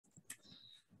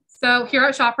So here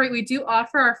at ShopRite, we do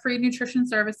offer our free nutrition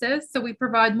services. So we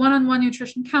provide one-on-one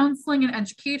nutrition counseling and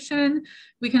education.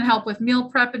 We can help with meal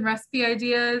prep and recipe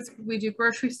ideas. We do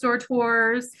grocery store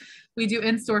tours. We do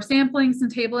in-store samplings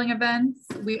and tabling events.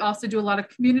 We also do a lot of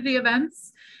community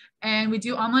events, and we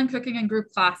do online cooking and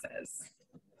group classes.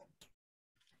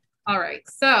 All right,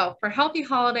 so for healthy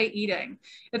holiday eating,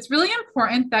 it's really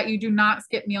important that you do not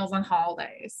skip meals on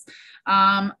holidays.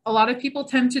 A lot of people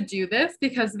tend to do this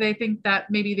because they think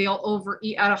that maybe they'll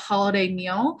overeat at a holiday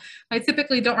meal. I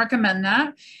typically don't recommend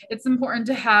that. It's important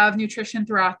to have nutrition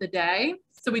throughout the day.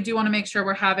 So we do want to make sure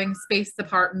we're having spaced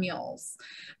apart meals.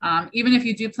 Even if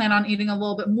you do plan on eating a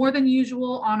little bit more than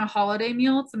usual on a holiday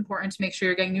meal, it's important to make sure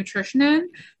you're getting nutrition in.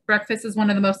 Breakfast is one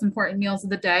of the most important meals of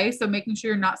the day, so making sure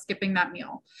you're not skipping that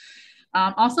meal.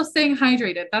 Also staying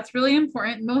hydrated, that's really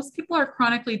important. Most people are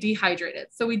chronically dehydrated,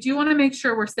 so we do want to make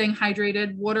sure we're staying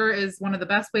hydrated. Water is one of the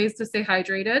best ways to stay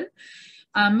hydrated.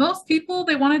 Most people,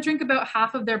 they want to drink about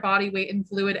half of their body weight in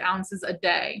fluid ounces a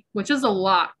day, which is a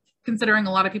lot, considering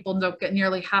a lot of people don't get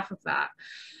nearly half of that.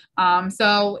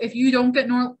 So if you don't get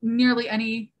nearly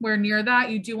anywhere near that,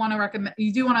 you do want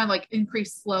to like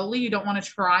increase slowly. You don't want to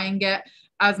try and get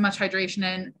as much hydration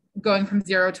in going from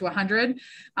 0 to 100.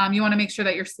 You want to make sure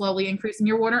that you're slowly increasing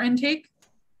your water intake.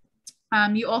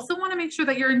 You also want to make sure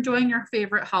that you're enjoying your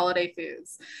favorite holiday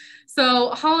foods. So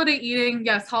holiday eating,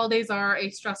 yes, holidays are a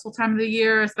stressful time of the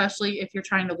year, especially if you're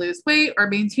trying to lose weight or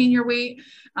maintain your weight,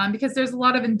 because there's a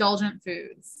lot of indulgent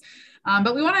foods.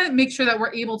 But we want to make sure that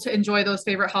we're able to enjoy those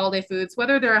favorite holiday foods,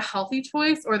 whether they're a healthy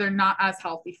choice or they're not as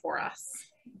healthy for us.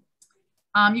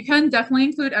 You can definitely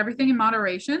include everything in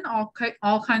moderation,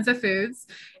 all kinds of foods.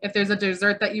 If there's a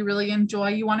dessert that you really enjoy,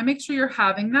 you want to make sure you're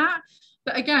having that,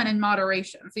 but again, in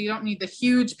moderation. So you don't need the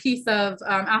huge piece of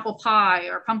apple pie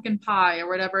or pumpkin pie or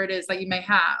whatever it is that you may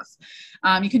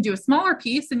have. You can do a smaller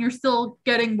piece and you're still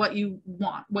getting what you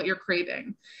want, what you're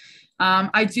craving.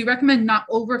 I do recommend not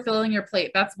overfilling your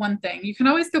plate. That's one thing. You can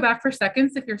always go back for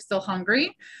seconds if you're still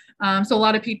hungry. So a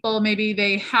lot of people, maybe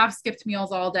they have skipped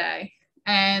meals all day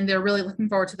and they're really looking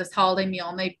forward to this holiday meal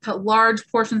and they put large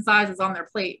portion sizes on their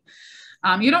plate.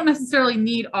 You don't necessarily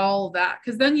need all of that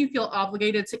because then you feel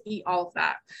obligated to eat all of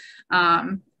that.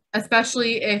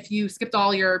 Especially if you skipped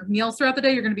all your meals throughout the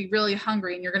day, you're going to be really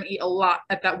hungry and you're going to eat a lot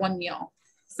at that one meal.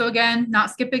 So again,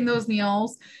 not skipping those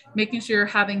meals, making sure you're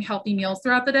having healthy meals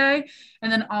throughout the day,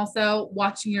 and then also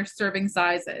watching your serving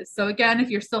sizes. So again, if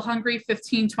you're still hungry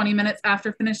 15, 20 minutes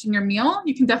after finishing your meal,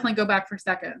 you can definitely go back for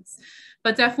seconds,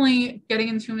 but definitely getting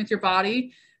in tune with your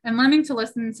body and learning to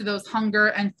listen to those hunger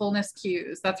and fullness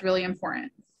cues. That's really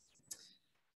important.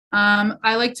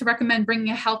 I like to recommend bringing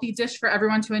a healthy dish for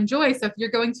everyone to enjoy. So if you're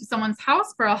going to someone's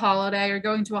house for a holiday or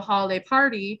going to a holiday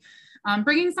party,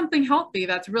 bringing something healthy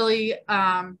that's really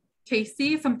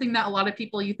tasty, something that a lot of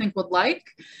people you think would like,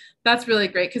 that's really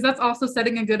great because that's also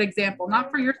setting a good example,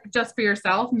 not for just for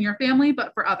yourself and your family,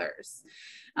 but for others.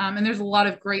 And there's a lot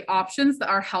of great options that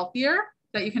are healthier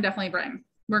that you can definitely bring.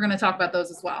 We're going to talk about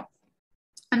those as well.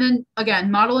 And then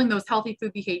again, modeling those healthy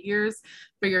food behaviors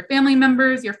for your family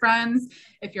members, your friends.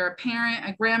 If you're a parent,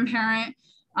 a grandparent,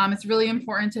 it's really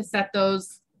important to set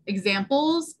those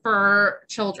examples for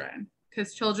children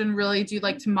because children really do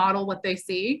like to model what they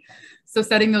see. So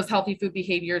setting those healthy food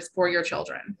behaviors for your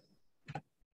children.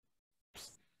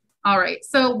 All right,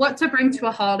 so what to bring to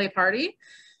a holiday party?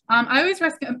 I always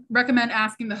recommend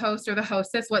asking the host or the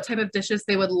hostess what type of dishes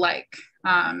they would like,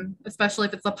 especially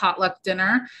if it's a potluck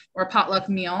dinner or a potluck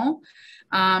meal.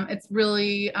 It's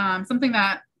really something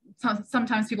that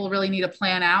sometimes people really need to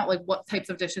plan out, like what types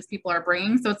of dishes people are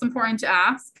bringing. So it's important to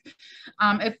ask.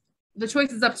 If the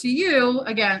choice is up to you,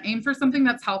 again, aim for something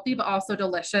that's healthy, but also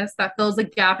delicious, that fills a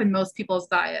gap in most people's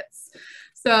diets.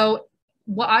 So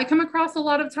what I come across a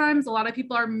lot of times, a lot of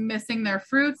people are missing their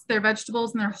fruits, their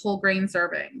vegetables, and their whole grain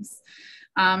servings.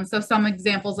 So some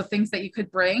examples of things that you could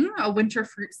bring: a winter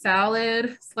fruit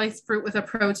salad, sliced fruit with a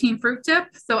protein fruit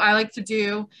dip. So I like to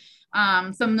do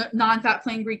some non-fat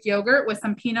plain Greek yogurt with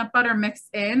some peanut butter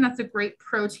mixed in. That's a great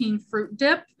protein fruit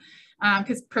dip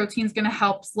because protein is going to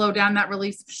help slow down that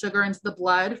release of sugar into the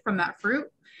blood from that fruit.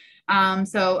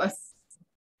 So a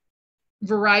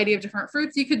variety of different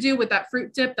fruits you could do with that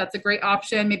fruit dip. That's a great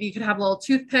option. Maybe you could have a little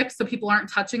toothpick so people aren't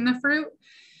touching the fruit.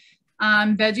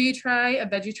 Veggie tray. A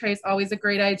veggie tray is always a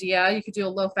great idea. You could do a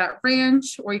low-fat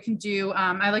ranch, or you can do,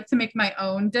 I like to make my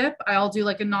own dip. I'll do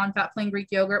like a non-fat plain Greek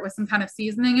yogurt with some kind of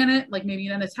seasoning in it, like maybe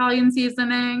an Italian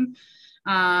seasoning,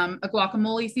 a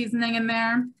guacamole seasoning in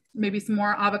there, maybe some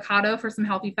more avocado for some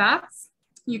healthy fats.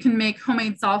 You can make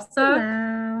homemade salsa.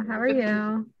 Hello, how are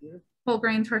you? Whole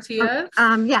grain tortillas.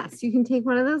 Yes, you can take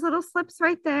one of those little slips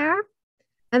right there.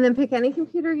 And then pick any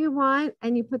computer you want,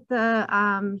 and you put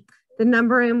the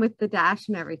number in with the dash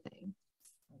and everything.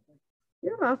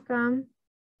 You're welcome.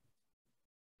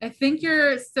 I think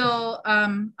you're still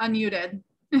unmuted.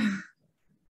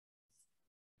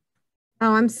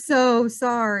 Oh, I'm so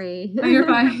sorry. No, you're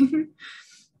fine.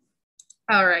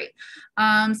 All right.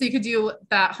 So you could do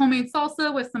that homemade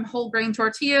salsa with some whole grain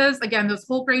tortillas. Again, those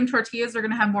whole grain tortillas are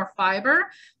going to have more fiber.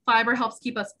 Fiber helps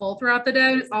keep us full throughout the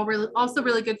day. It's also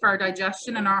really good for our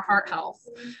digestion and our heart health.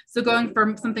 So going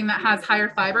for something that has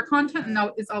higher fiber content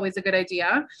is always a good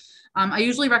idea. I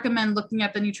usually recommend looking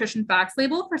at the nutrition facts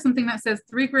label for something that says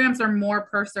 3 grams or more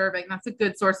per serving. That's a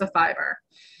good source of fiber.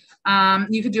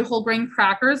 You could do whole grain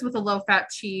crackers with a low-fat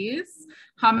cheese,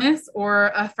 hummus,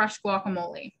 or a fresh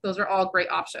guacamole. Those are all great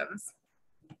options.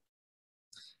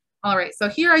 All right, so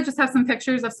here I just have some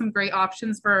pictures of some great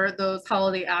options for those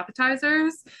holiday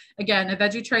appetizers. Again, a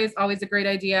veggie tray is always a great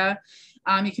idea.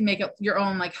 You can make it your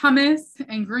own like hummus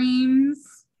and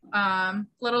greens.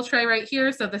 Little tray right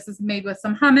here. So this is made with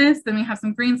some hummus. Then we have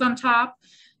some greens on top,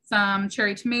 some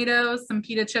cherry tomatoes, some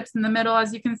pita chips in the middle,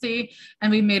 as you can see,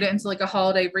 and we made it into like a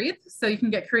holiday wreath. So you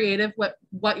can get creative with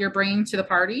what you're bringing to the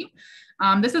party.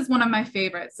 This is one of my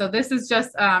favorites. So this is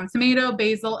just tomato,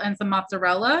 basil, and some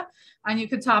mozzarella. And you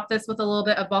could top this with a little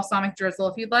bit of balsamic drizzle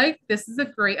if you'd like. This is a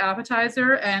great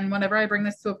appetizer. And whenever I bring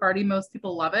this to a party, most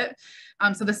people love it.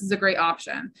 So this is a great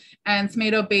option. And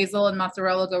tomato, basil, and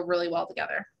mozzarella go really well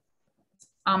together.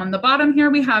 On the bottom here,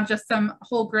 we have just some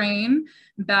whole grain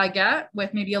baguette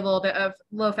with maybe a little bit of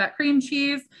low-fat cream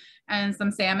cheese and some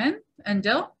salmon and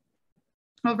dill.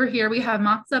 Over here, we have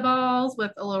matzo balls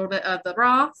with a little bit of the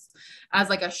broth as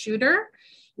like a shooter.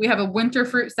 We have a winter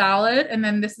fruit salad, and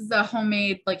then this is a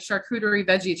homemade like charcuterie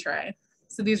veggie tray.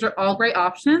 So these are all great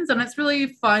options, and it's really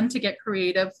fun to get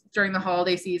creative during the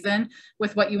holiday season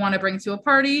with what you want to bring to a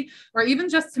party, or even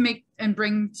just to make and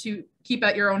bring to keep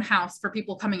at your own house for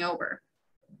people coming over.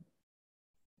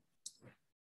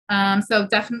 So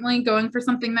definitely going for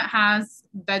something that has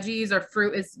veggies or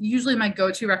fruit is usually my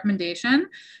go-to recommendation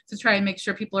to try and make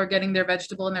sure people are getting their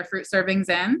vegetable and their fruit servings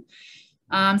in.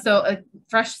 So a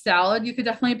fresh salad you could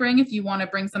definitely bring if you want to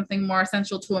bring something more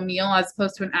essential to a meal as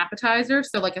opposed to an appetizer.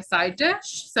 So like a side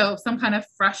dish. So some kind of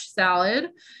fresh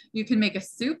salad. You can make a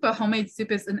soup. A homemade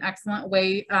soup is an excellent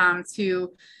way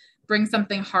to bring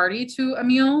something hearty to a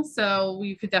meal. So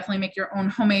you could definitely make your own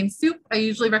homemade soup. I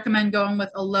usually recommend going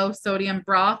with a low sodium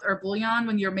broth or bouillon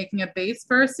when you're making a base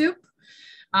for a soup.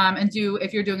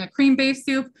 If you're doing a cream-based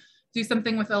soup, do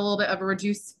something with a little bit of a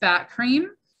reduced fat cream.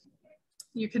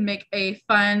 You can make a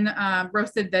fun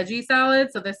roasted veggie salad.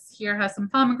 So this here has some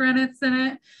pomegranates in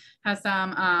it, has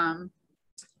some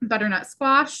butternut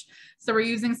squash. So we're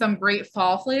using some great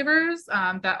fall flavors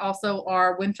that also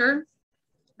are winter.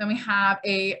 Then we have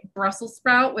a Brussels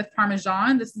sprout with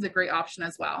Parmesan. This is a great option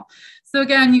as well. So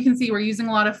again, you can see we're using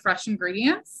a lot of fresh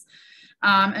ingredients.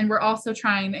 And we're also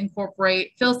trying to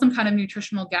fill some kind of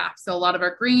nutritional gap. So a lot of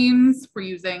our greens, we're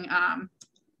using a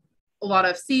lot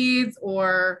of seeds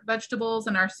or vegetables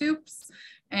in our soups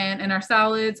and in our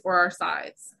salads or our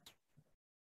sides.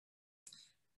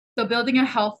 So building a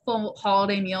healthful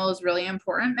holiday meal is really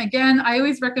important. Again, I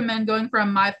always recommend going for a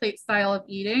My Plate style of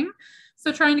eating.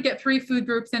 So trying to get 3 food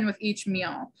groups in with each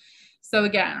meal. So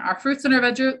again, our fruits and our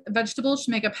vegetables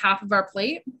should make up half of our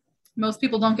plate. Most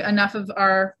people don't get enough of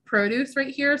our produce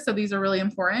right here. So these are really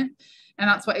important. And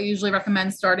that's what I usually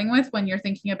recommend starting with when you're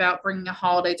thinking about bringing a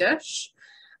holiday dish.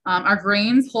 Our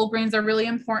grains, whole grains are really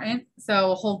important.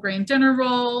 So whole grain dinner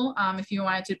roll, if you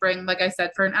wanted to bring, like I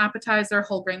said, for an appetizer,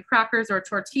 whole grain crackers or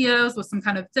tortillas with some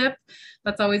kind of dip,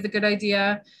 that's always a good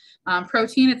idea.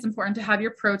 Protein, it's important to have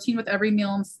your protein with every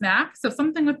meal and snack. So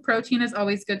something with protein is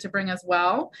always good to bring as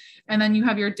well. And then you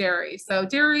have your dairy. So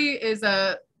dairy is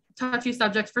a touchy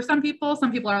subject for some people.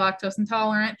 Some people are lactose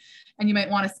intolerant, and you might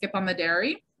want to skip on the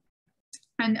dairy.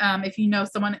 And if you know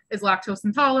someone is lactose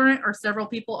intolerant or several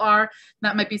people are,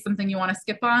 that might be something you want to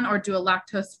skip on or do a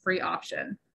lactose-free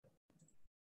option.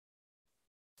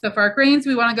 So for our grains,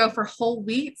 we want to go for whole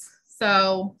wheat.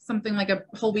 So something like a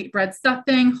whole wheat bread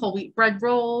stuffing, whole wheat bread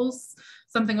rolls,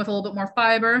 something with a little bit more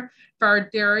fiber. For our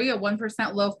dairy, a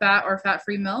 1% low fat or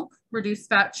fat-free milk, reduced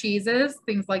fat cheeses,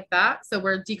 things like that. So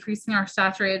we're decreasing our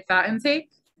saturated fat intake.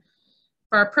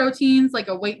 For our proteins, like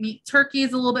a white meat turkey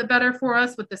is a little bit better for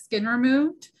us with the skin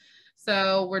removed.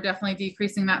 So we're definitely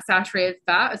decreasing that saturated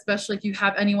fat, especially if you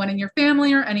have anyone in your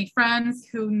family or any friends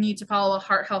who need to follow a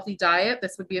heart-healthy diet.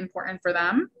 This would be important for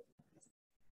them.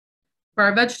 For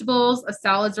our vegetables,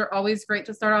 salads are always great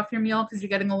to start off your meal because you're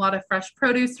getting a lot of fresh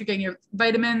produce. You're getting your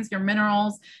vitamins, your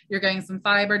minerals, you're getting some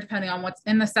fiber depending on what's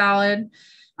in the salad.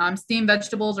 Steamed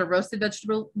vegetables or roasted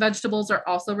vegetables are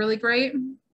also really great.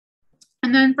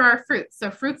 And then for our fruits,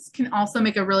 so fruits can also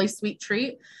make a really sweet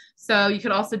treat. So you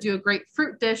could also do a great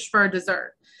fruit dish for a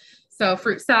dessert. So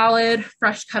fruit salad,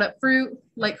 fresh cut up fruit,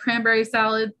 like cranberry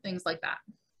salad, things like that.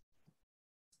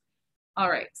 All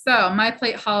right, so my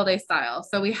plate holiday style.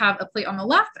 So we have a plate on the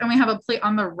left and we have a plate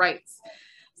on the right.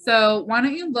 So why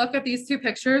don't you look at these two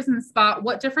pictures and spot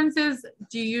what differences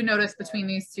do you notice between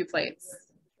these two plates?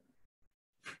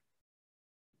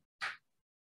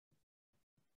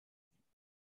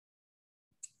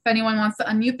 If anyone wants to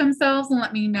unmute themselves and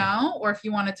let me know, or if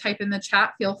you want to type in the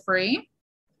chat, feel free.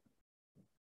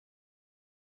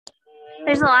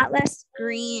 There's a lot less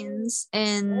greens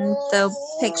in the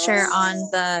picture on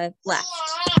the left.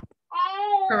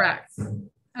 Correct.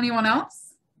 Anyone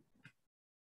else?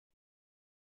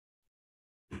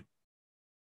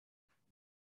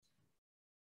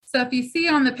 So if you see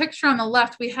on the picture on the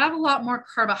left, we have a lot more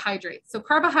carbohydrates. So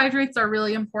carbohydrates are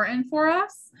really important for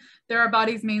us. They're our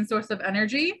body's main source of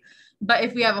energy. But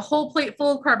if we have a whole plate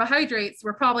full of carbohydrates,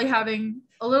 we're probably having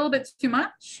a little bit too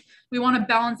much. We want to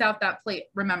balance out that plate,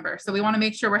 remember. So we want to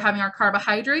make sure we're having our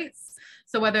carbohydrates.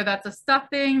 So whether that's a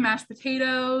stuffing, mashed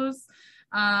potatoes,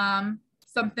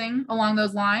 something along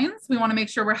those lines, we want to make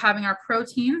sure we're having our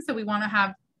protein. So we want to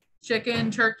have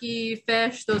chicken, turkey,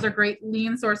 fish. Those are great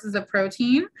lean sources of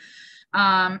protein.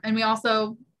 And we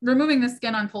also, removing the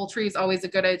skin on poultry is always a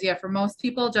good idea for most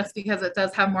people just because it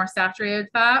does have more saturated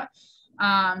fat.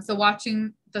 So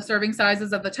watching the serving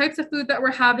sizes of the types of food that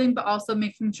we're having, but also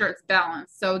making sure it's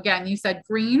balanced. So again, you said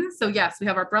greens. So yes, we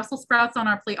have our Brussels sprouts on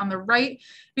our plate on the right.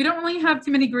 We don't really have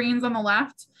too many greens on the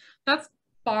left. That's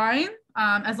fine,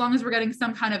 as long as we're getting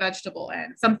some kind of vegetable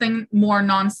in, something more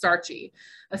non-starchy,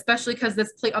 especially because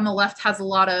this plate on the left has a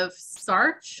lot of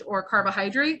starch or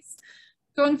carbohydrates.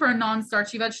 Going for a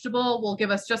non-starchy vegetable will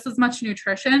give us just as much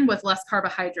nutrition with less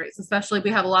carbohydrates, especially if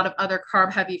we have a lot of other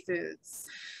carb-heavy foods.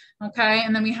 Okay,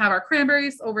 and then we have our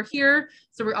cranberries over here.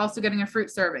 So we're also getting a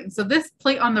fruit serving. So this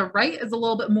plate on the right is a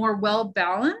little bit more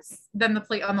well-balanced than the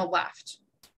plate on the left.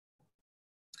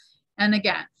 And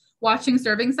again, watching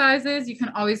serving sizes, you can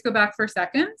always go back for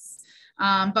seconds,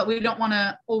 but we don't want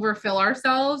to overfill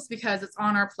ourselves because it's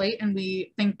on our plate and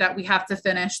we think that we have to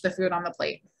finish the food on the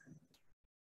plate.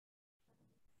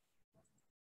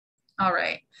 All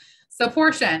right. So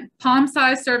portion,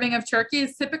 palm-sized serving of turkey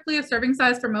is typically a serving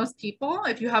size for most people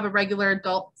if you have a regular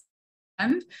adult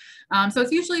friend. So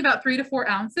it's usually about 3 to 4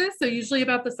 ounces. So usually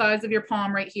about the size of your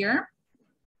palm right here.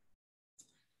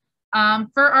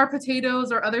 For our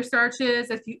potatoes or other starches,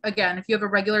 if you have a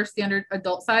regular standard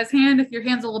adult size hand, if your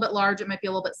hand's a little bit large, it might be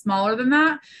a little bit smaller than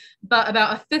that, but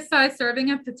about a fist size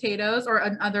serving of potatoes or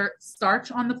another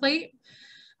starch on the plate.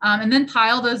 And then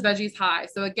pile those veggies high.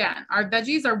 So again, our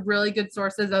veggies are really good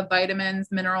sources of vitamins,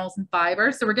 minerals, and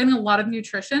fiber. So we're getting a lot of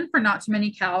nutrition for not too many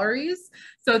calories.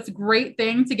 So it's a great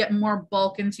thing to get more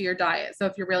bulk into your diet. So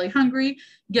if you're really hungry,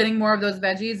 getting more of those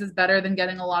veggies is better than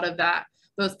getting a lot of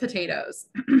those potatoes.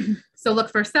 So look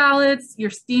for salads,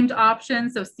 your steamed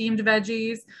options, so steamed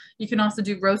veggies. You can also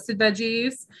do roasted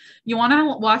veggies. You want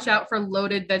to watch out for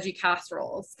loaded veggie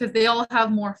casseroles because they all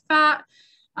have more fat,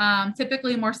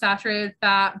 typically more saturated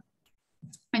fat,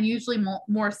 and usually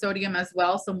more sodium as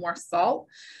well, so more salt.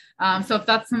 So if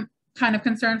that's some kind of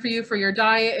concern for you for your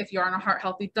diet, if you're on a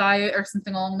heart-healthy diet or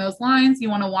something along those lines, you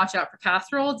want to watch out for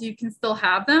casseroles. You can still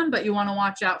have them, but you want to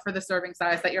watch out for the serving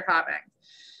size that you're having.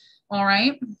 All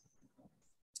right.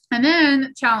 And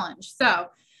then challenge. So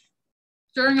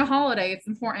during a holiday, it's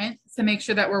important to make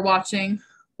sure that we're watching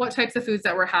what types of foods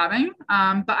that we're having.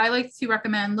 But I like to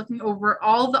recommend looking over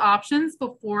all the options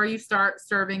before you start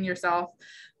serving yourself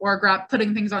or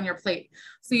putting things on your plate.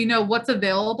 So you know what's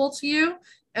available to you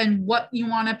and what you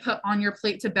want to put on your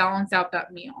plate to balance out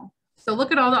that meal. So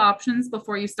look at all the options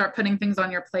before you start putting things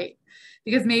on your plate,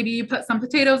 because maybe you put some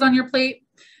potatoes on your plate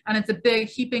and it's a big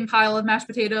heaping pile of mashed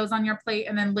potatoes on your plate.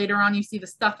 And then later on you see the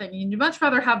stuffing and you'd much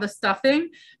rather have the stuffing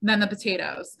than the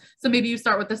potatoes. So maybe you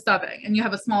start with the stuffing and you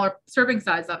have a smaller serving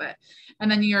size of it.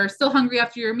 And then you're still hungry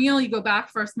after your meal, you go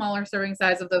back for a smaller serving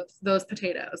size of those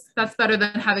potatoes. That's better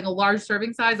than having a large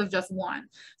serving size of just one.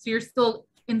 So you're still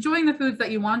enjoying the foods that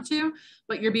you want to,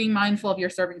 but you're being mindful of your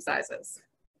serving sizes.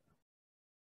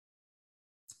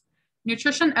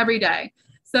 Nutrition every day.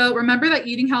 So remember that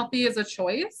eating healthy is a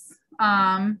choice.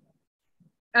 No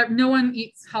one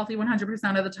eats healthy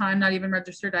 100% of the time, not even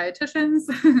registered dietitians.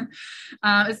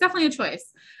 It's definitely a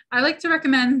choice. I like to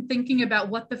recommend thinking about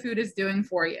what the food is doing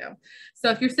for you. So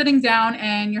if you're sitting down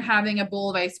and you're having a bowl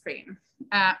of ice cream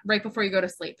right before you go to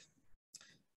sleep,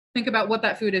 think about what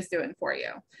that food is doing for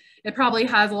you. It probably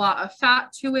has a lot of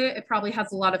fat to it. It probably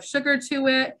has a lot of sugar to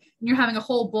it. And you're having a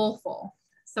whole bowl full.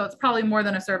 So it's probably more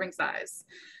than a serving size.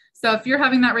 So if you're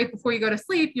having that right before you go to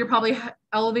sleep, you're probably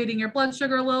elevating your blood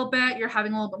sugar a little bit. You're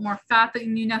having a little bit more fat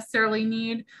than you necessarily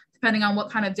need, depending on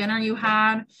what kind of dinner you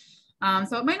had.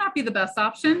 So it might not be the best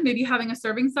option. Maybe having a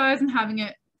serving size and having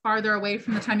it farther away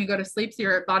from the time you go to sleep so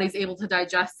your body's able to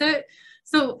digest it.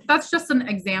 So that's just an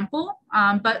example,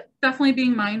 but definitely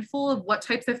being mindful of what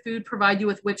types of food provide you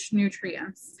with which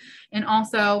nutrients, and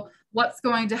also what's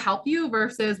going to help you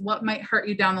versus what might hurt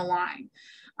you down the line.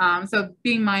 So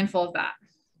being mindful of that.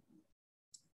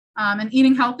 And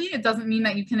eating healthy, it doesn't mean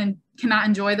that you cannot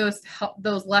enjoy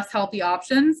those less healthy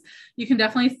options. You can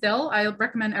definitely still, I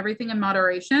recommend everything in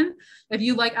moderation. If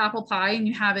you like apple pie and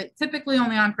you have it typically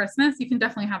only on Christmas, you can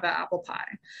definitely have that apple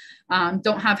pie.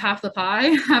 Don't have half the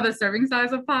pie, have a serving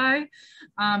size of pie,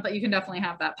 but you can definitely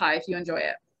have that pie if you enjoy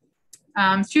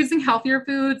it. Choosing healthier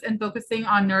foods and focusing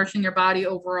on nourishing your body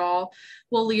overall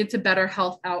will lead to better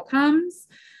health outcomes.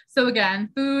 So again,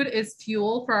 food is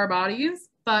fuel for our bodies,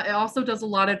 but it also does a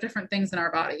lot of different things in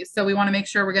our bodies. So we want to make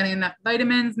sure we're getting enough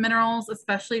vitamins, minerals,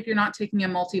 especially if you're not taking a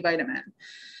multivitamin.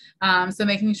 So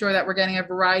making sure that we're getting a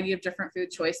variety of different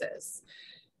food choices.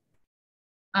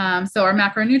 So our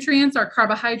macronutrients, our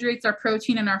carbohydrates, our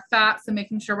protein, and our fat. So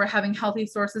making sure we're having healthy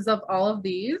sources of all of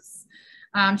these.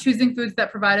 Choosing foods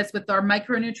that provide us with our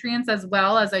micronutrients, as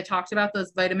well as I talked about,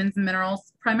 those vitamins and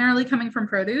minerals, primarily coming from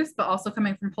produce, but also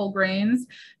coming from whole grains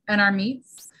and our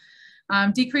meats.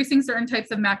 Decreasing certain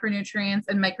types of macronutrients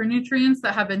and micronutrients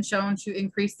that have been shown to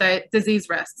increase disease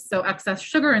risks. So excess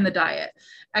sugar in the diet,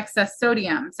 excess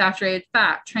sodium, saturated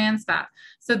fat, trans fat.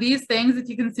 So these things, if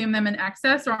you consume them in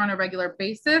excess or on a regular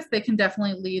basis, they can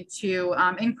definitely lead to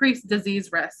increased disease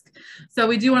risk. So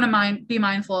we do want to be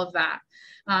mindful of that.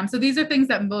 So these are things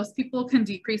that most people can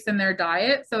decrease in their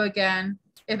diet. So again,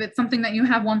 if it's something that you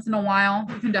have once in a while,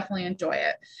 you can definitely enjoy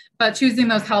it. But choosing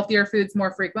those healthier foods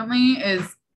more frequently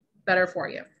is better for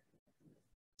you.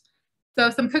 So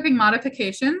some cooking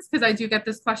modifications, because I do get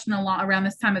this question a lot around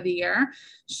this time of the year.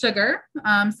 Sugar.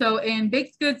 So in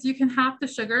baked goods, you can half the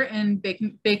sugar in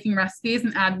baking recipes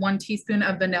and add 1 teaspoon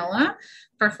of vanilla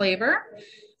for flavor.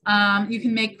 You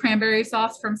can make cranberry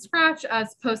sauce from scratch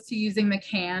as opposed to using the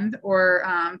canned or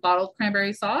bottled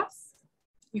cranberry sauce.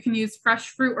 You can use fresh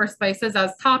fruit or spices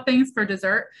as toppings for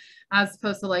dessert, as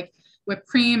opposed to like whipped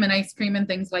cream and ice cream and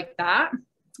things like that.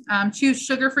 Choose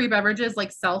sugar-free beverages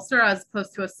like seltzer as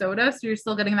opposed to a soda. So you're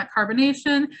still getting that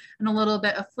carbonation and a little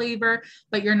bit of flavor,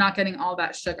 but you're not getting all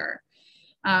that sugar.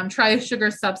 Try a sugar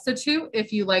substitute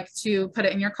if you like to put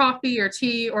it in your coffee or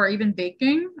tea or even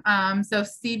baking. So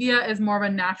stevia is more of a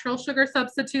natural sugar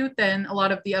substitute than a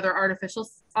lot of the other artificial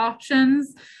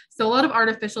options. So a lot of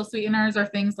artificial sweeteners are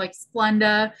things like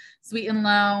Splenda, Sweet and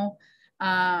Low,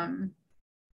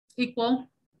 Equal.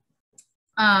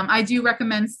 I do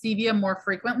recommend stevia more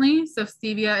frequently. So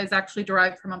stevia is actually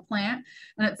derived from a plant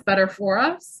and it's better for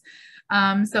us.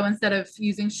 So instead of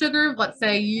using sugar, let's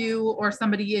say you or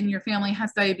somebody in your family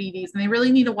has diabetes and they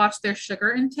really need to watch their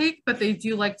sugar intake, but they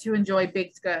do like to enjoy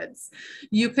baked goods.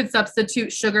 You could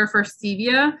substitute sugar for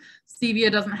stevia.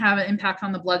 Stevia doesn't have an impact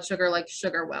on the blood sugar like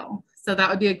sugar will. So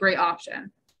that would be a great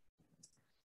option.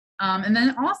 And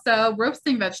then also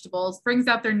roasting vegetables brings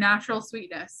out their natural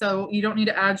sweetness. So you don't need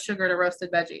to add sugar to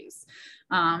roasted veggies.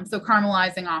 So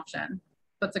caramelizing option,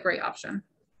 that's a great option.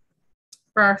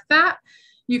 For our fat,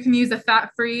 you can use a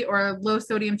fat-free or low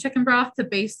sodium chicken broth to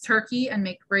baste turkey and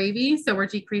make gravy. So we're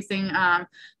decreasing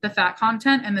the fat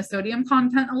content and the sodium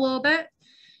content a little bit.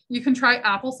 You can try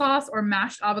applesauce or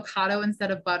mashed avocado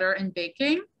instead of butter in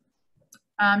baking.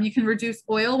 You can reduce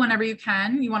oil whenever you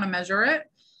can. You want to measure it.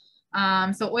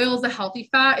 So oil is a healthy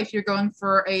fat if you're going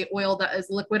for a oil that is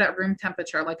liquid at room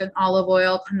temperature, like an olive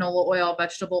oil, canola oil,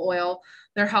 vegetable oil.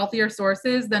 They're healthier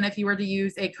sources than if you were to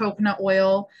use a coconut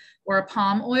oil or a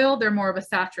palm oil. They're more of a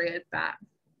saturated fat.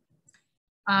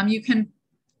 You can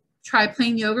try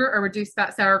plain yogurt or reduced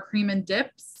fat sour cream and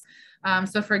dips.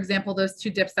 So for example, those 2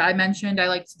 dips that I mentioned, I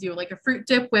like to do like a fruit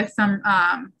dip with some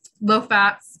low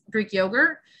fats Greek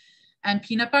yogurt and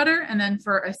peanut butter. And then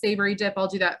for a savory dip, I'll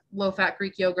do that low fat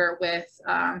Greek yogurt with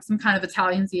some kind of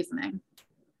Italian seasoning.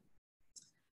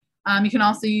 You can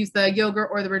also use the yogurt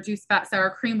or the reduced fat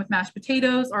sour cream with mashed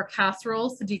potatoes or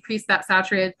casseroles to decrease that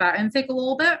saturated fat intake a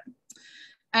little bit.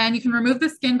 And you can remove the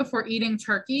skin before eating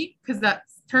turkey because that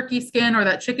turkey skin or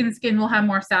that chicken skin will have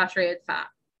more saturated fat.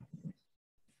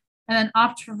 And then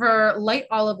opt for light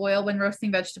olive oil when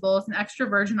roasting vegetables and extra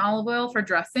virgin olive oil for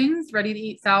dressings,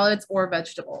 ready-to-eat salads, or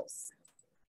vegetables.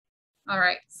 All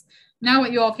right, now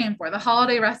what you all came for, the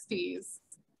holiday recipes.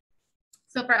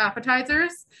 So for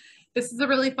appetizers, This is a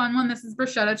really fun one. This is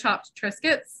bruschetta chopped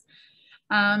Triscuits.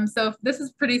 So this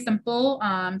is pretty simple.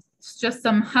 It's just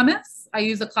some hummus. I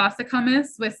use a classic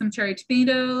hummus with some cherry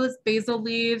tomatoes, basil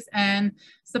leaves, and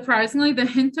surprisingly, the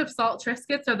hint of salt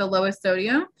Triscuits are the lowest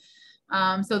sodium.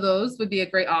 So those would be a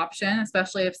great option,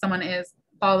 especially if someone is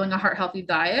following a heart-healthy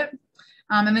diet.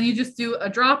 And then you just do a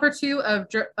drop or two of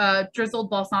drizzled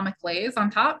balsamic glaze on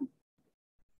top.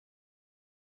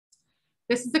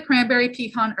 This is the cranberry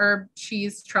pecan herb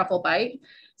cheese truffle bite.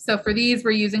 So for these,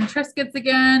 we're using Triscuits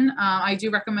again. I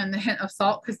do recommend the hint of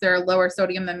salt because they're lower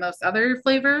sodium than most other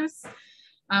flavors.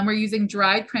 We're using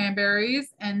dried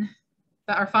cranberries and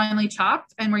that are finely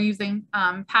chopped, and we're using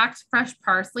packed fresh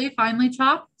parsley, finely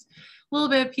chopped, a little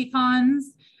bit of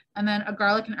pecans, and then a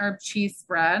garlic and herb cheese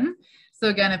spread. So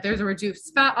again, if there's a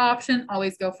reduced fat option,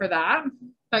 always go for that.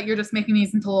 But you're just making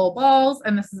these into little balls,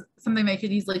 and this is something that you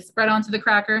could easily spread onto the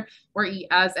cracker or eat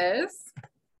as is.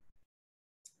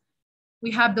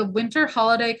 We have the winter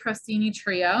holiday crostini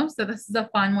trio. So this is a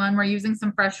fun one. We're using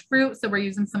some fresh fruit. So we're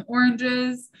using some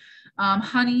oranges,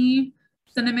 honey,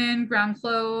 cinnamon, ground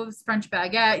cloves, French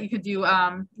baguette. You could do,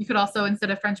 you could also,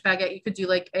 instead of French baguette, you could do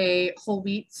like a whole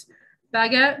wheat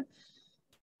baguette.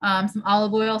 Some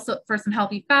olive oil for some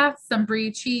healthy fats, some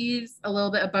brie cheese, a little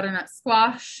bit of butternut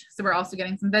squash. So we're also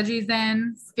getting some veggies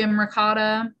in, skim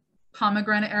ricotta,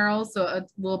 pomegranate arils, so a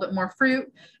little bit more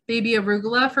fruit, baby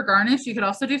arugula for garnish. You could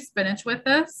also do spinach with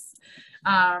this,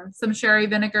 some sherry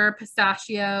vinegar,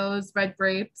 pistachios, red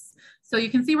grapes. So you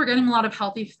can see we're getting a lot of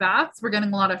healthy fats, we're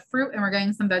getting a lot of fruit, and we're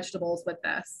getting some vegetables with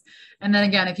this. And then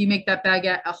again, if you make that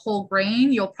baguette a whole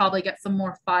grain, you'll probably get some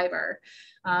more fiber.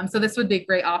 So this would be a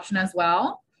great option as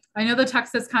well. I know the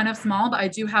text is kind of small, but I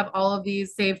do have all of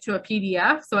these saved to a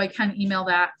PDF, so I can email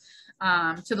that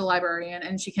to the librarian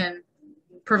and she can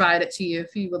provide it to you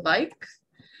if you would like.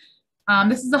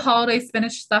 This is a holiday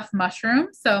spinach stuffed mushroom.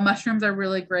 So mushrooms are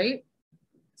really great.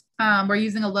 We're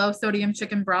using a low sodium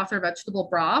chicken broth or vegetable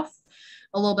broth,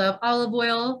 a little bit of olive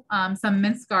oil, some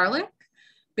minced garlic,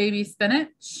 baby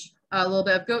spinach, a little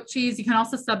bit of goat cheese. You can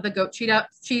also sub the goat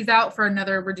cheese out for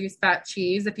another reduced fat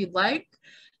cheese if you'd like.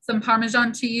 Some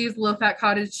Parmesan cheese, low-fat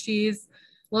cottage cheese,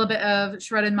 a little bit of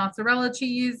shredded mozzarella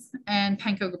cheese, and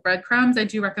panko breadcrumbs. I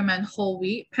do recommend whole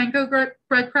wheat panko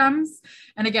breadcrumbs.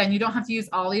 And again, you don't have to use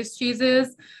all these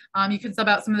cheeses. You can sub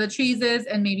out some of the cheeses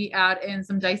and maybe add in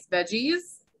some diced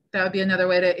veggies. That would be another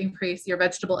way to increase your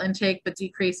vegetable intake, but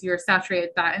decrease your saturated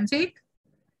fat intake.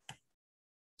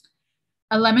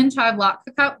 A lemon chive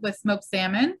latke cup with smoked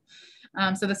salmon.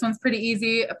 So this one's pretty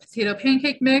easy. A potato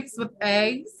pancake mix with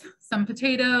eggs, some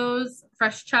potatoes,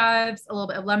 fresh chives, a little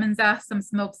bit of lemon zest, some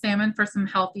smoked salmon for some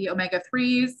healthy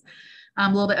omega-3s, a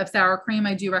little bit of sour cream.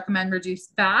 I do recommend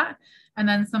reduced fat, and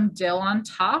then some dill on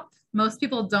top. Most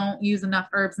people don't use enough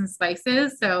herbs and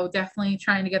spices, so definitely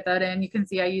trying to get that in. You can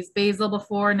see I used basil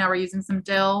before. Now we're using some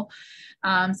dill.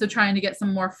 So trying to get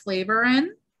some more flavor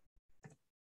in.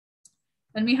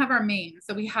 Then we have our main.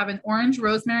 So we have an orange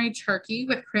rosemary turkey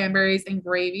with cranberries and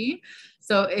gravy.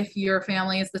 So if your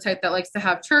family is the type that likes to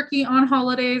have turkey on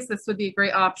holidays, this would be a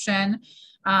great option.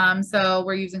 So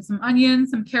we're using some onions,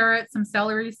 some carrots, some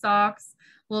celery stalks,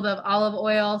 a little bit of olive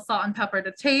oil, salt and pepper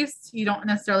to taste. You don't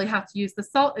necessarily have to use the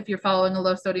salt if you're following a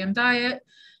low sodium diet.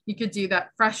 You could do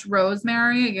that fresh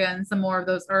rosemary, again, some more of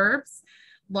those herbs,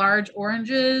 large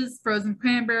oranges, frozen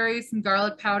cranberries, some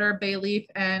garlic powder, bay leaf,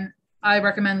 and I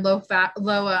recommend low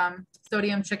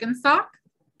sodium chicken stock,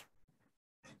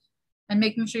 and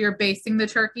making sure you're basting the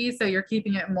turkey so you're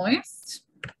keeping it moist.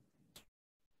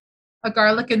 A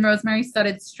garlic and rosemary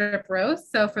studded strip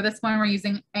roast. So for this one, we're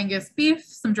using Angus beef,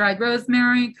 some dried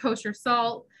rosemary, kosher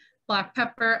salt, black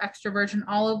pepper, extra virgin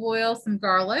olive oil, some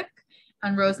garlic,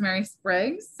 and rosemary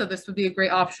sprigs. So this would be a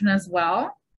great option as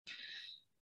well.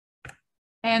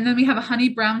 And then we have a honey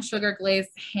brown sugar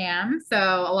glazed ham. So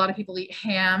a lot of people eat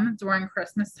ham during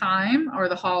Christmas time or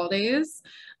the holidays.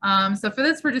 So for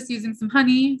this, we're just using some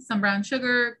honey, some brown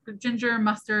sugar, ginger,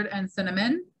 mustard, and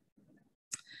cinnamon.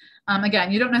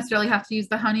 Again, you don't necessarily have to use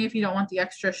the honey if you don't want the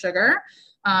extra sugar.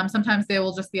 Sometimes they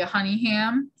will just be a honey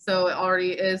ham, so it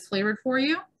already is flavored for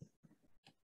you.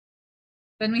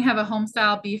 Then we have a home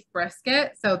style beef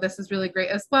brisket. So this is really great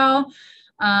as well.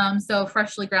 So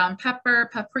freshly ground pepper,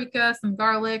 paprika, some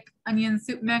garlic, onion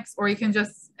soup mix, or you can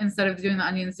just, instead of doing the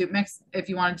onion soup mix, if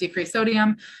you want to decrease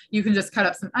sodium, you can just cut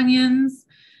up some onions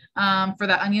for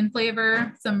that onion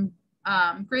flavor, some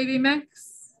gravy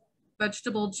mix,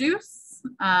 vegetable juice,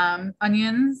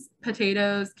 onions,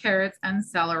 potatoes, carrots, and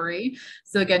celery.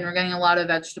 So again, we're getting a lot of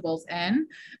vegetables in,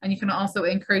 and you can also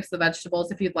increase the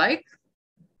vegetables if you'd like.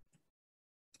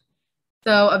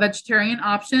 So a vegetarian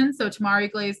option, so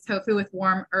tamari glazed tofu with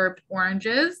warm herbed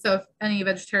oranges. So if any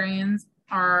vegetarians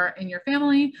are in your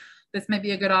family, this might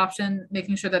be a good option,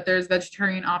 making sure that there's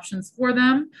vegetarian options for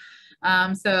them.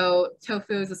 So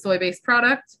tofu is a soy-based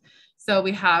product. So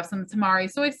we have some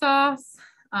tamari soy sauce.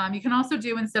 You can also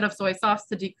do, instead of soy sauce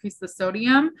to decrease the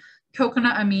sodium,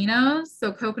 coconut aminos.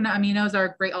 So coconut aminos are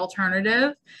a great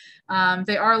alternative.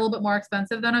 They are a little bit more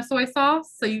expensive than a soy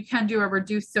sauce. So you can do a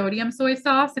reduced sodium soy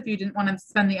sauce if you didn't want to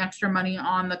spend the extra money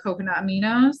on the coconut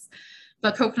aminos.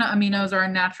 But coconut aminos are a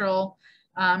natural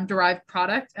derived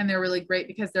product, and they're really great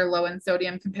because they're low in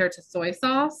sodium compared to soy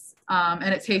sauce,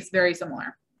 and it tastes very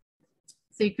similar.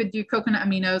 So you could do coconut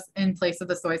aminos in place of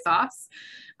the soy sauce.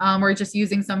 We're just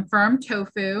using some firm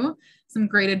tofu, some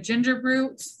grated ginger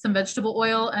root, some vegetable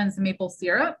oil, and some maple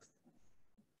syrup.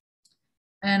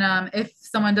 And if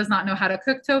someone does not know how to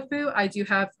cook tofu, I do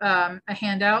have a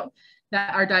handout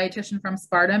that our dietitian from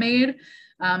Sparta made,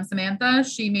 Samantha.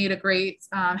 She made a great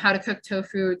how to cook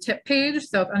tofu tip page.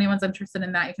 So if anyone's interested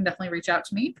in that, you can definitely reach out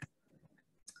to me.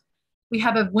 We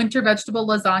have a winter vegetable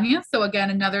lasagna. So again,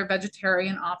 another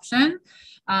vegetarian option.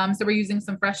 So we're using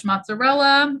some fresh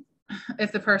mozzarella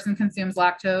if the person consumes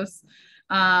lactose,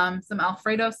 some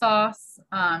Alfredo sauce,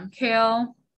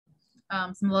 kale,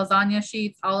 some lasagna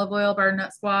sheets, olive oil,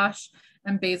 butternut squash,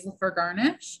 and basil for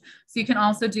garnish. So you can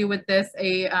also do with this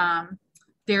a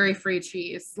dairy-free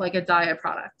cheese, like a diet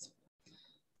product.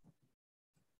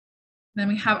 Then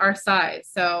we have our sides.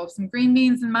 So some green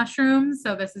beans and mushrooms.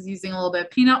 So this is using a little bit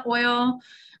of peanut oil.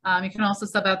 You can also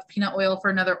sub out the peanut oil for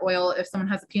another oil if someone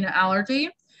has a peanut allergy.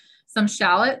 Some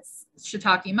shallots,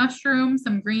 shiitake mushrooms,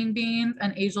 some green beans,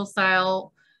 and Asian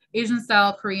style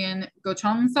Korean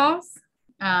gochujang sauce.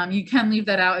 You can leave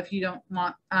that out if you don't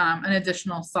want an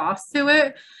additional sauce to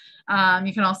it.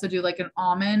 You can also do like an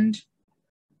almond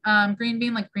green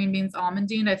bean, like green beans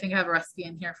almondine. I think I have a recipe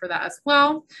in here for that as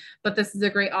well. But this is a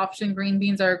great option. Green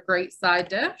beans are a great side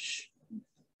dish.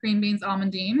 Green beans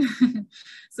almondine.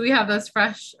 So we have those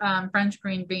fresh French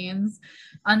green beans,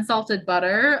 unsalted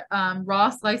butter,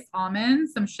 raw sliced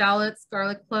almonds, some shallots,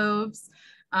 garlic cloves,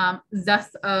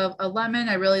 zest of a lemon.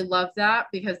 I really love that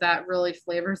because that really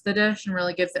flavors the dish and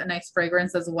really gives it a nice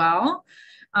fragrance as well.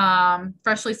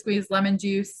 Freshly squeezed lemon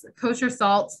juice, kosher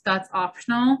salt, that's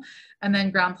optional. And then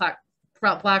ground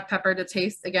black pepper to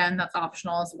taste. Again, that's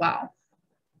optional as well.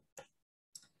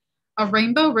 A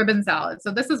rainbow ribbon salad.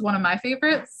 So this is one of my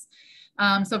favorites.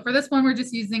 So for this one, we're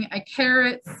just using a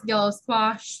carrot, yellow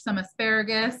squash, some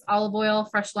asparagus, olive oil,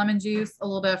 fresh lemon juice, a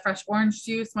little bit of fresh orange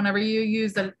juice. Whenever you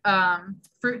use a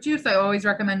fruit juice, I always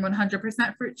recommend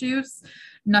 100% fruit juice,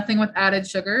 nothing with added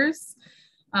sugars.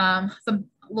 A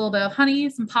little bit of honey,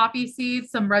 some poppy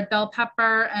seeds, some red bell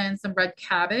pepper, and some red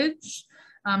cabbage.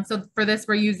 So for this,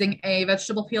 we're using a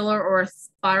vegetable peeler or a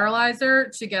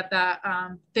spiralizer to get that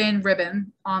thin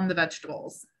ribbon on the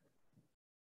vegetables.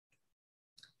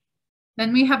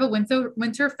 Then we have a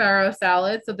winter farro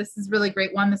salad. So this is really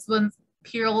great one. This one's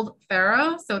peeled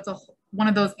farro. So it's one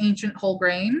of those ancient whole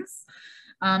grains.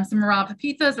 Some raw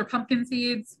pepitas or pumpkin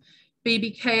seeds,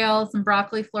 baby kale, some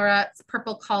broccoli florets,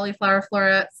 purple cauliflower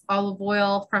florets, olive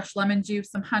oil, fresh lemon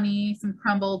juice, some honey, some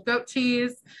crumbled goat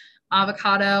cheese,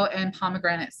 avocado, and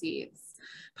pomegranate seeds.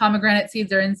 Pomegranate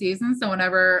seeds are in season, so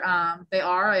whenever they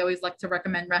are, I always like to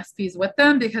recommend recipes with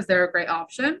them because they're a great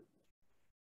option.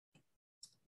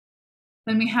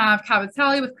 Then we have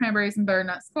cavatelli with cranberries and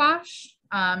butternut squash.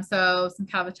 So some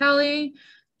cavatelli,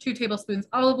 2 tablespoons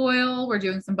olive oil. We're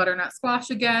doing some butternut squash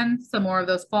again, some more of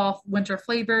those fall winter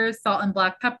flavors, salt and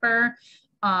black pepper.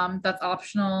 That's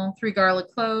optional. 3 garlic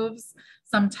cloves,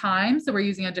 some thyme. So we're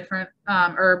using a different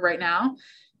herb right now.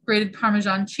 Grated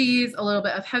Parmesan cheese, a little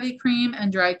bit of heavy cream,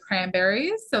 and dried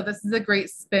cranberries. So this is a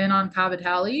great spin on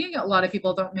cavatelli. A lot of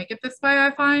people don't make it this way, I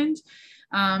find.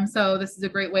 So this is a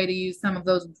great way to use some of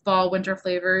those fall winter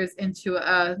flavors into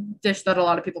a dish that a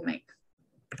lot of people make.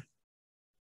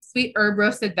 Sweet herb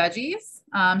roasted veggies.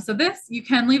 So this, you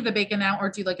can leave the bacon out or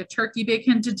do like a turkey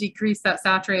bacon to decrease that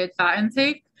saturated fat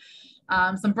intake.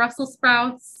 Some Brussels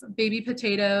sprouts, baby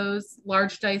potatoes,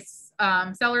 large diced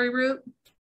celery root,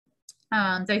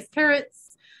 diced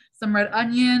carrots, some red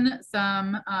onion,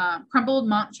 some crumbled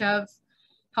Montchev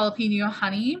jalapeno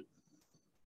honey.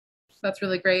 That's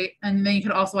really great. And then you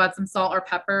could also add some salt or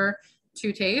pepper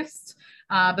to taste.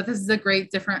 But this is a great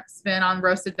different spin on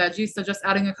roasted veggies. So just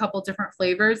adding a couple different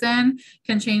flavors in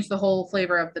can change the whole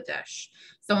flavor of the dish.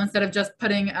 So instead of just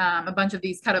putting a bunch of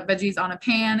these cut up veggies on a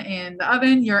pan in the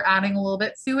oven, you're adding a little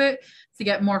bit to it to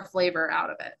get more flavor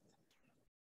out of it.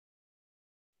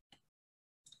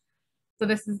 So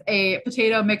this is a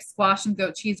potato mixed squash and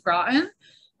goat cheese gratin.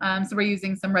 So we're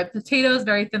using some red potatoes,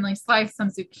 very thinly sliced, some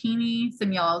zucchini,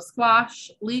 some yellow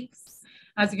squash, leeks.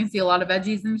 As you can see, a lot of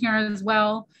veggies in here as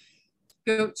well.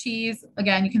 Goat cheese.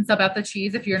 Again, you can sub out the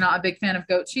cheese if you're not a big fan of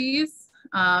goat cheese.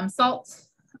 Salt,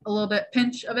 a little bit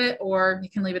pinch of it, or you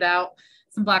can leave it out.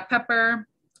 Some black pepper,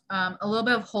 a little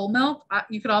bit of whole milk.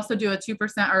 You could also do a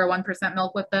 2% or a 1%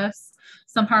 milk with this.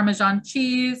 Some Parmesan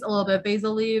cheese, a little bit of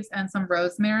basil leaves, and some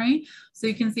rosemary. So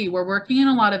you can see we're working in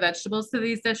a lot of vegetables to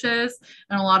these dishes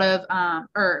and a lot of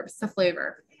herbs to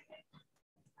flavor.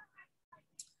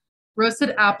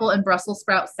 Roasted apple and Brussels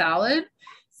sprout salad.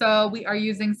 So we are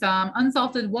using some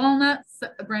unsalted walnuts,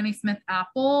 Granny Smith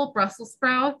apple, Brussels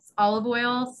sprouts, olive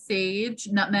oil, sage,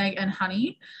 nutmeg, and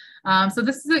honey. So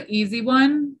this is an easy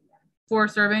one. 4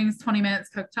 servings, 20 minutes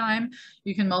cook time.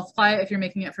 You can multiply it if you're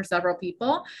making it for several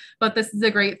people. But this is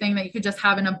a great thing that you could just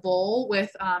have in a bowl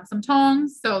with some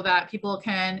tongs so that people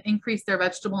can increase their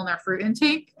vegetable and their fruit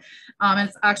intake. And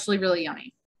it's actually really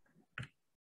yummy.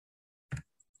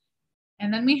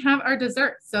 And then we have our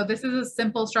dessert. So this is a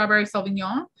simple strawberry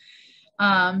sauvignon.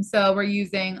 So we're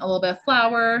using a little bit of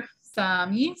flour,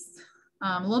 some yeast,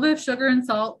 a little bit of sugar and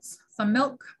salt, some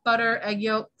milk, butter, egg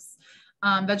yolks,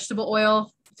 vegetable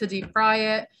oil to deep fry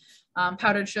it,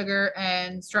 powdered sugar,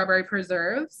 and strawberry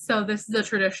preserves. So this is a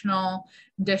traditional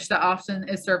dish that often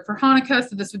is served for Hanukkah.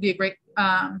 So this would be a great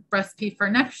recipe for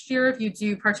next year if you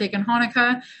do partake in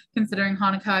Hanukkah, considering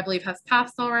Hanukkah, I believe, has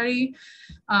passed already.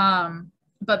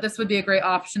 But this would be a great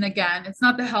option. Again, it's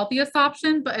not the healthiest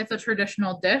option, but it's a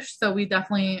traditional dish. So we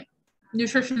definitely,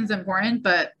 nutrition is important,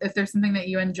 but if there's something that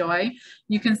you enjoy,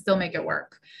 you can still make it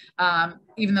work,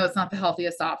 even though it's not the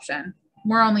healthiest option.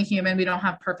 We're only human. We don't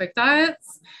have perfect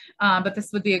diets, but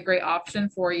this would be a great option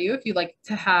for you if you like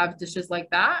to have dishes like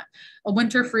that. A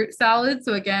winter fruit salad.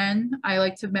 So again, I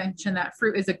like to mention that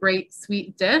fruit is a great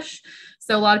sweet dish.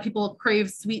 So a lot of people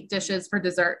crave sweet dishes for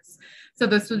desserts. So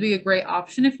this would be a great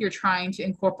option if you're trying to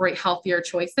incorporate healthier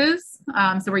choices.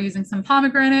 So we're using some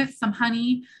pomegranates, some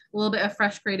honey, a little bit of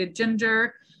fresh grated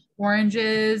ginger,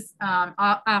 oranges,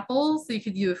 apples. So you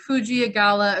could use a Fuji, a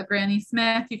Gala, a Granny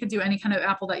Smith. You could do any kind of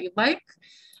apple that you'd like.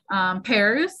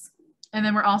 Pears. And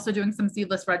then we're also doing some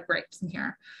seedless red grapes in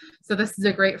here. So this is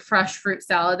a great fresh fruit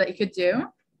salad that you could do.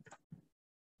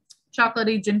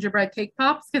 Chocolatey gingerbread cake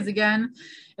pops, because again,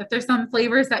 if there's some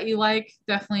flavors that you like,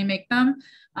 definitely make them.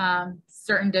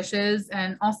 Certain dishes,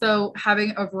 and also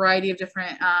having a variety of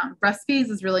different recipes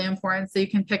is really important, so you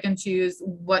can pick and choose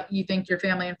what you think your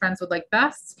family and friends would like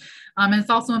best. And it's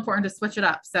also important to switch it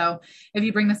up. So if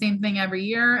you bring the same thing every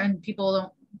year and people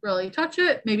don't really touch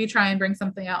it, maybe try and bring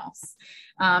something else.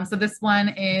 So this one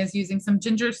is using some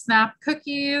ginger snap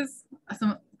cookies,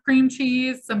 some cream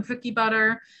cheese, some cookie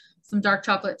butter, some dark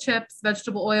chocolate chips,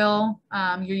 vegetable oil.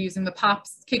 You're using the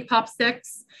cake pop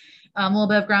sticks, a little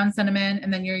bit of ground cinnamon,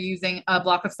 and then you're using a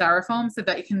block of styrofoam so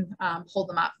that you can hold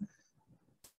them up.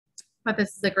 But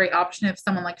this is a great option if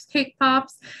someone likes cake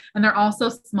pops, and they're also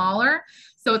smaller,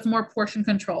 so it's more portion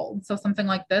controlled. So something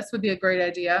like this would be a great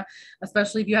idea,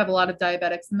 especially if you have a lot of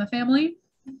diabetics in the family.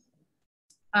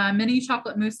 Mini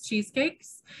chocolate mousse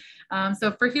cheesecakes.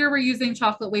 So for here, we're using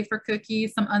chocolate wafer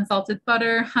cookies, some unsalted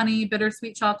butter, honey,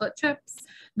 bittersweet chocolate chips,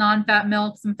 non-fat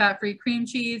milk, some fat-free cream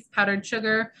cheese, powdered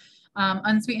sugar,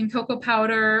 unsweetened cocoa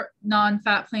powder,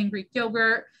 non-fat plain Greek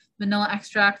yogurt, vanilla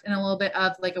extract, and a little bit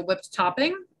of like a whipped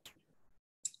topping.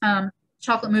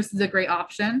 Chocolate mousse is a great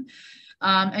option.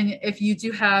 And if you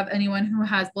do have anyone who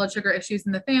has blood sugar issues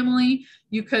in the family,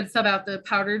 you could sub out the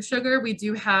powdered sugar. We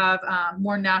do have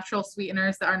more natural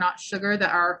sweeteners that are not sugar,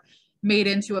 that are made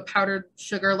into a powdered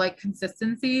sugar-like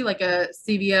consistency, like a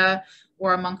stevia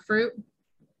or a monk fruit.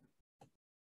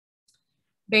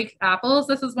 Baked apples.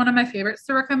 This is one of my favorites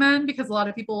to recommend because a lot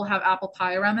of people will have apple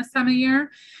pie around this time of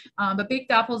year, but baked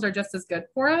apples are just as good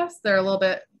for us. They're a little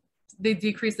bit, they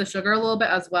decrease the sugar a little bit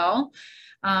as well.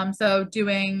 So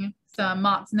doing some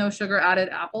Mott's no sugar added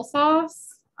applesauce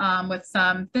with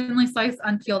some thinly sliced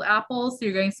unpeeled apples. So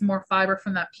you're getting some more fiber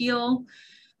from that peel.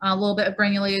 A little bit of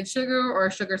granulated sugar or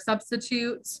a sugar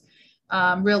substitute,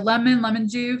 real lemon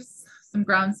juice, some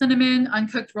ground cinnamon,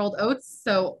 uncooked rolled oats.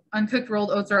 So uncooked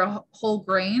rolled oats are a whole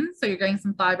grain, so you're getting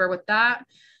some fiber with that.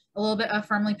 A little bit of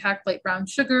firmly packed light brown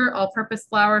sugar, all-purpose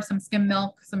flour, some skim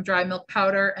milk, some dry milk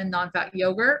powder, and non-fat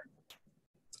yogurt.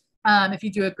 If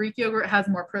you do a Greek yogurt, it has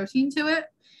more protein to it.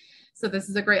 So this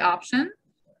is a great option.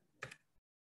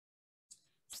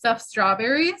 Stuffed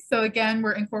strawberries. So again,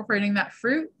 we're incorporating that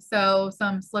fruit. So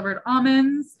some slivered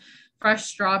almonds, fresh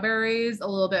strawberries, a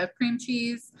little bit of cream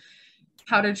cheese,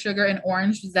 powdered sugar, and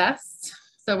orange zest.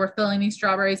 So we're filling these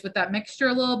strawberries with that mixture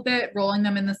a little bit, rolling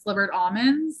them in the slivered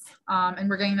almonds, and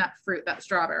we're getting that fruit, that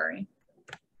strawberry.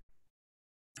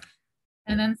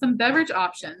 And then some beverage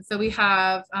options. So we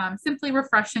have Simply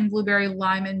Refreshing Blueberry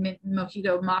Lime and Mint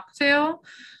Mojito Mocktail.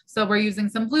 So we're using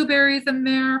some blueberries in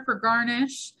there for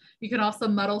garnish. You can also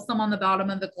muddle some on the bottom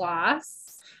of the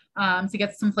glass to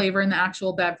get some flavor in the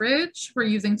actual beverage. We're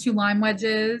using 2 lime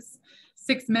wedges,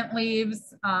 6 mint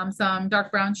leaves, some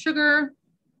dark brown sugar.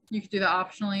 You could do that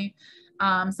optionally.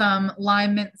 Some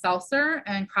lime mint seltzer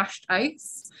and crushed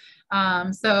ice.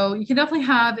 So you can definitely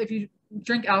have, if you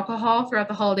drink alcohol throughout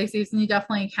the holiday season, you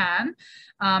definitely can.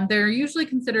 They're usually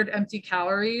considered empty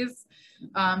calories.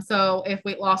 So if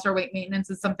weight loss or weight maintenance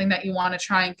is something that you want to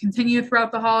try and continue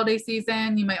throughout the holiday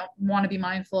season, you might want to be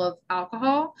mindful of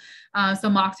alcohol. So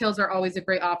mocktails are always a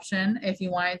great option if you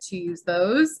wanted to use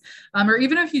those, or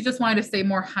even if you just wanted to stay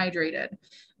more hydrated.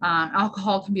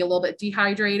 Alcohol can be a little bit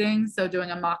dehydrating, so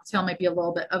doing a mocktail might be a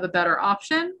little bit of a better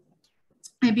option.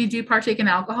 If you do partake in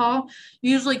alcohol,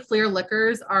 usually clear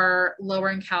liquors are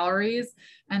lower in calories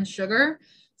and sugar.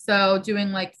 So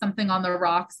doing like something on the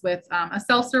rocks with a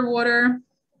seltzer water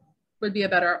would be a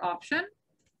better option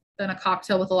than a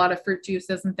cocktail with a lot of fruit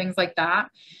juices and things like that.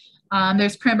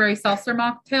 There's cranberry seltzer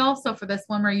mocktail. So for this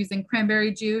one, we're using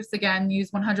cranberry juice. Again,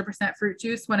 use 100% fruit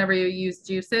juice whenever you use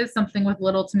juices, something with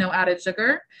little to no added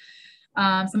sugar.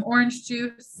 Some orange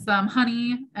juice, some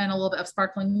honey, and a little bit of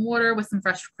sparkling water with some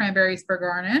fresh cranberries for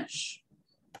garnish.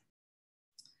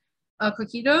 A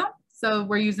cookie dough. So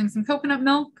we're using some coconut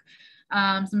milk,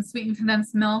 some sweetened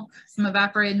condensed milk, some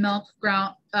evaporated milk,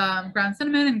 ground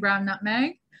cinnamon, and ground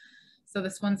nutmeg. So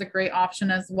this one's a great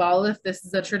option as well if this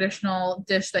is a traditional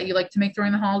dish that you like to make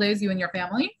during the holidays, you and your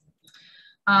family.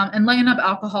 And lighten up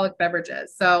alcoholic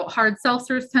beverages. So hard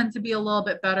seltzers tend to be a little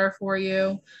bit better for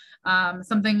you.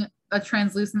 A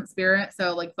translucent spirit,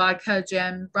 so like vodka,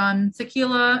 gin, rum,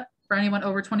 tequila for anyone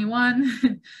over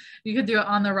 21. You could do it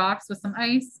on the rocks with some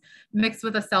ice, mixed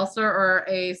with a seltzer or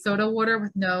a soda water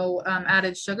with no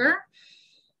added sugar.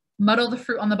 Muddle the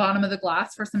fruit on the bottom of the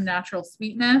glass for some natural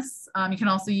sweetness. You can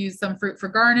also use some fruit for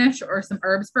garnish or some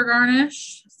herbs for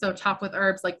garnish. So top with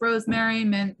herbs like rosemary,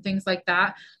 mint, things like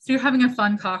that. So you're having a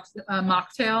fun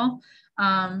mocktail.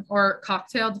 Or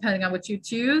cocktail, depending on what you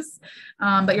choose.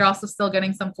 But you're also still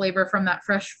getting some flavor from that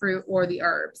fresh fruit or the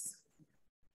herbs.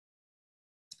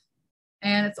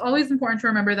 And it's always important to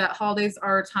remember that holidays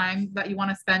are a time that you want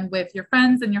to spend with your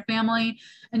friends and your family.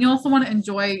 And you also want to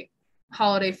enjoy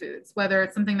holiday foods, whether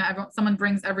it's something that someone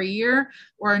brings every year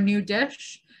or a new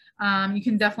dish. You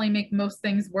can definitely make most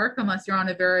things work unless you're on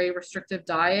a very restrictive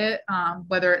diet,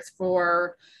 whether it's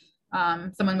for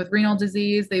someone with renal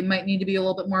disease, they might need to be a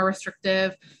little bit more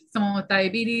restrictive. Someone with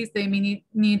diabetes, they may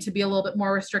need to be a little bit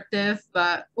more restrictive,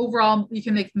 but overall, you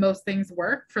can make most things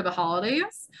work for the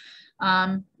holidays.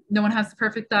 No one has the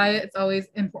perfect diet. It's always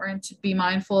important to be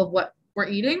mindful of what we're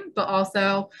eating, but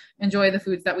also enjoy the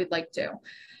foods that we'd like to.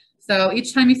 So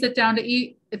each time you sit down to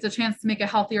eat, it's a chance to make a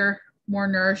healthier, more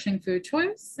nourishing food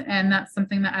choice. And that's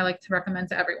something that I like to recommend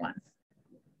to everyone.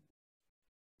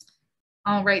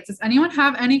 All right, does anyone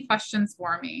have any questions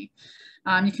for me?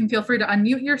 You can feel free to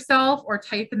unmute yourself or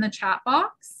type in the chat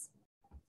box.